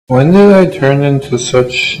When did I turn into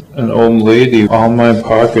such an old lady? All my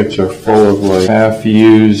pockets are full of like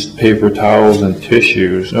half-used paper towels and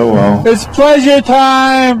tissues. Oh well. It's pleasure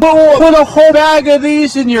time! Put a whole bag of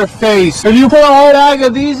these in your face. If you put a whole bag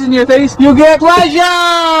of these in your face, you get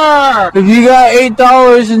pleasure! If you got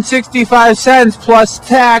 $8.65 plus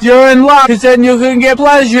tax, you're in luck, because then you can get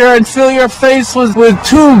pleasure and fill your face with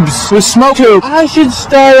tubes, with smoke tubes. I should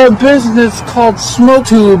start a business called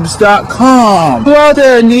smoketubes.com. Who out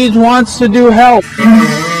there wants to do health?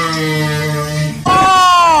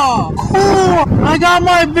 Oh, cool! I got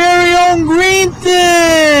my very own green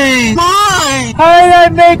thing! Mine! How did I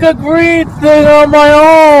make a green thing on my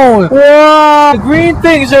own? Wow! The green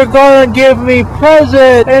things are gonna give me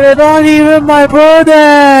presents, and it's not even my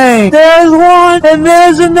birthday! There's one, and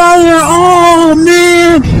there's another! Oh,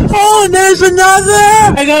 man! Oh, there's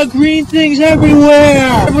another! I got green things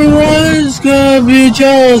everywhere! Everyone's gonna be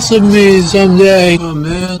jealous of me someday. Oh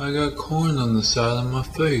man, I got corn on the side of my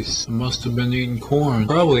face. I must have been eating corn.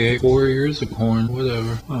 Probably ate 4 years of corn,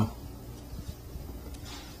 whatever. Oh.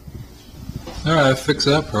 Alright, I fixed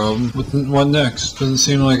that problem. What next? Doesn't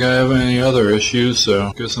seem like I have any other issues,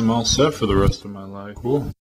 so guess I'm all set for the rest of my life. Cool.